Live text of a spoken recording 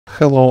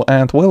Hello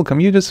and welcome,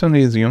 Udisen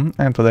with you,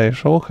 and today I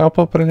show how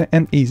properly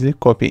and easy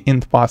copy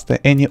and paste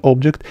any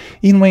object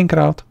in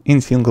Minecraft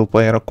in single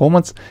player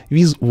commands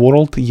with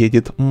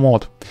WORLDEDIT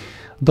mod.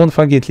 Don't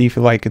forget, if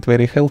you like it,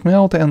 very help me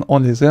out, and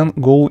only then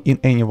go in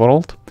any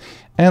world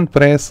and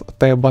press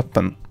tab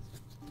button.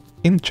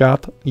 In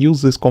chat,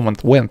 use this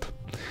command went.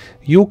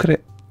 You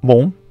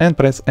boom, and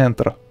press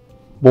enter.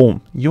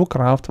 Boom, you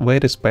craft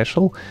very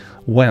special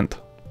went.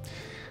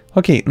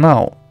 Okay,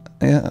 now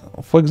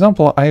for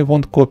example, I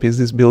want copy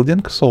this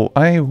building, so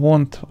I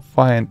want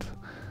find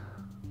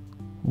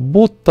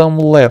bottom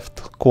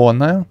left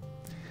corner,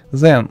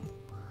 then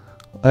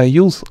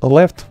use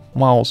left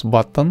mouse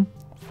button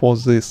for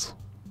this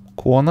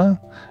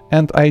corner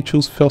and I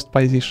choose first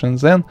position,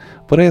 then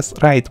press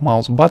right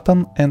mouse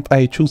button and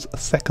I choose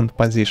second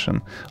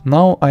position.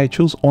 Now I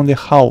choose only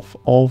half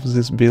of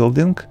this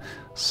building,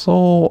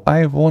 so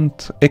I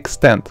want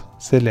extend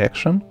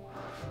selection.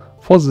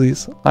 For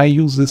this, I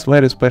use this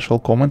very special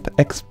command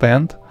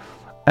expand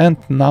and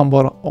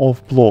number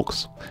of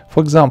blocks.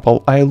 For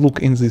example, I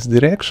look in this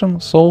direction,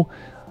 so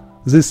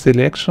this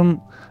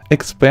selection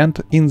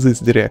expand in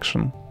this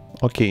direction.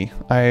 Okay,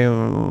 I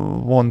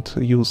want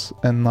use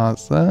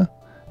another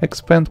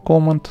expand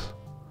command.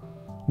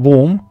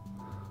 Boom.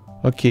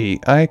 Okay,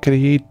 I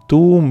create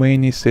too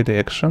many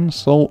selections,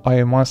 so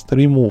I must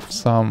remove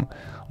some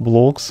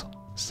blocks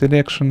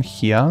selection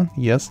here.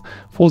 Yes,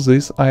 for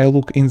this I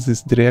look in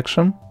this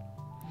direction.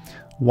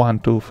 1,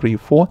 2, 3,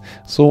 4.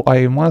 So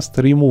I must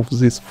remove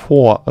these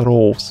 4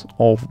 rows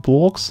of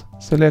blocks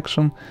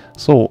selection.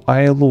 So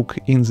I look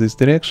in this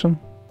direction,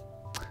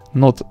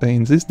 not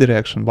in this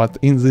direction, but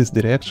in this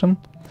direction,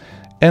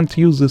 and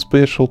use the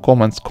special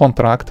commands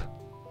contract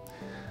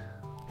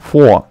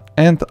 4.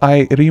 And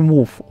I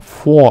remove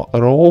 4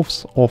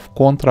 rows of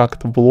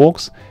contract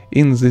blocks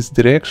in this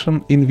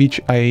direction in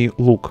which I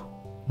look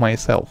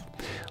myself.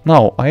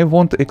 Now I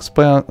want to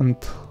expand,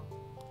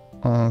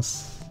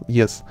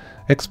 yes,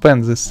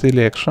 expand this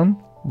selection,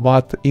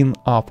 but in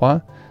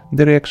upper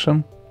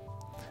direction,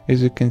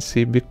 as you can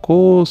see,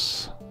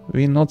 because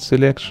we not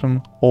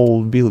selection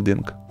all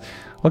building.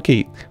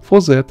 Okay,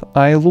 for that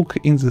I look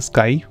in the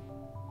sky.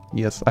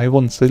 Yes, I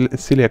want to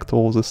select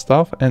all the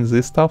stuff and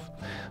this stuff.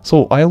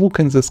 So I look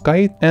in the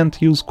sky and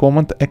use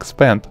command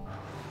expand.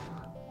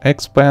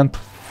 Expand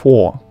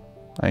 4.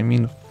 I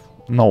mean,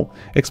 no,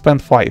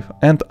 expand 5.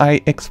 And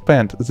I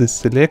expand this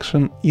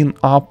selection in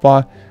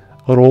upper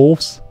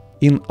rows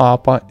in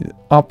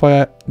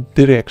upper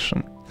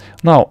direction.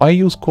 Now I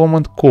use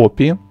command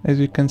copy, as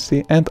you can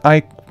see, and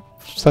I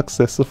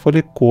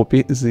successfully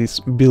copy this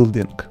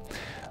building.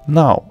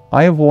 Now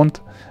I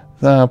want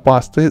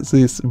paste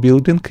this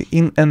building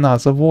in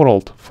another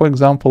world, for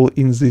example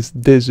in this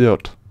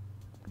desert.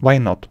 Why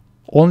not?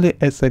 Only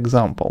as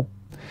example.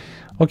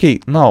 Okay,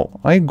 now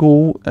I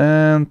go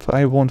and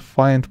I want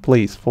find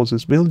place for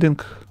this building,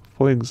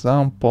 for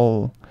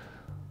example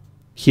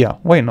here.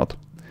 Why not?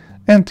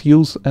 And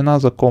use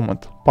another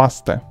command,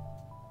 paste.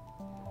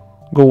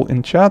 Go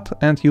in chat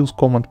and use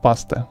command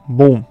paste.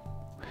 Boom.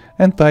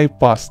 And I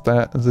paste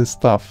this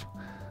stuff.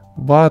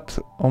 But,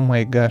 oh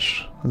my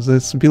gosh,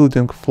 this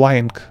building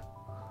fly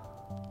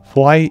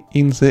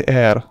in the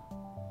air.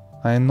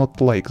 I not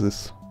like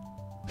this.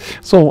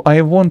 So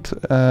I want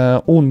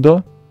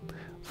undo.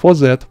 For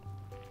that,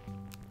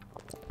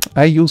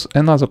 I use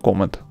another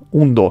command,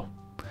 undo.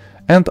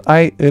 And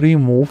I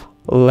remove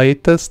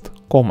latest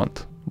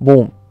command.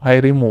 Boom. I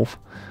remove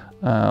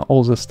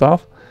all the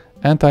stuff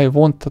and I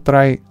want to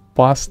try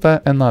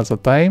pasta another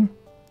time,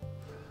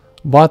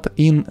 but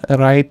in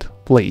right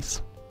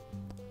place.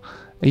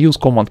 I use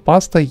command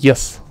pasta.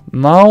 Yes,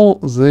 now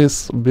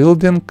this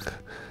building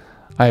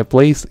I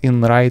place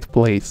in right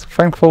place.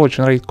 Thanks for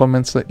watching, rate,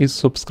 comments, is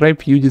subscribe,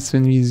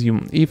 Udisen with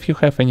you. If you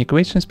have any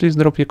questions, please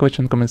drop your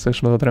question in comment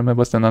section below. Try my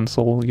best and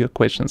answer all your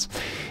questions.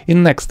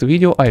 In next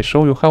video I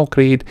show you how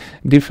create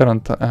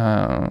different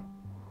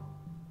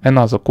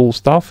another cool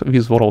stuff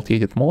with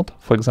WORLDEDIT mod,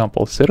 for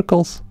example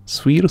circles,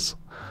 spheres,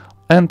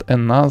 and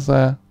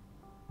another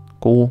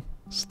cool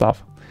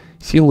stuff.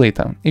 See you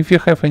later. If you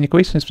have any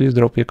questions, please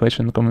drop your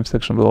question in the comment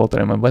section below. I'll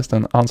try my best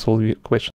and answer all your questions.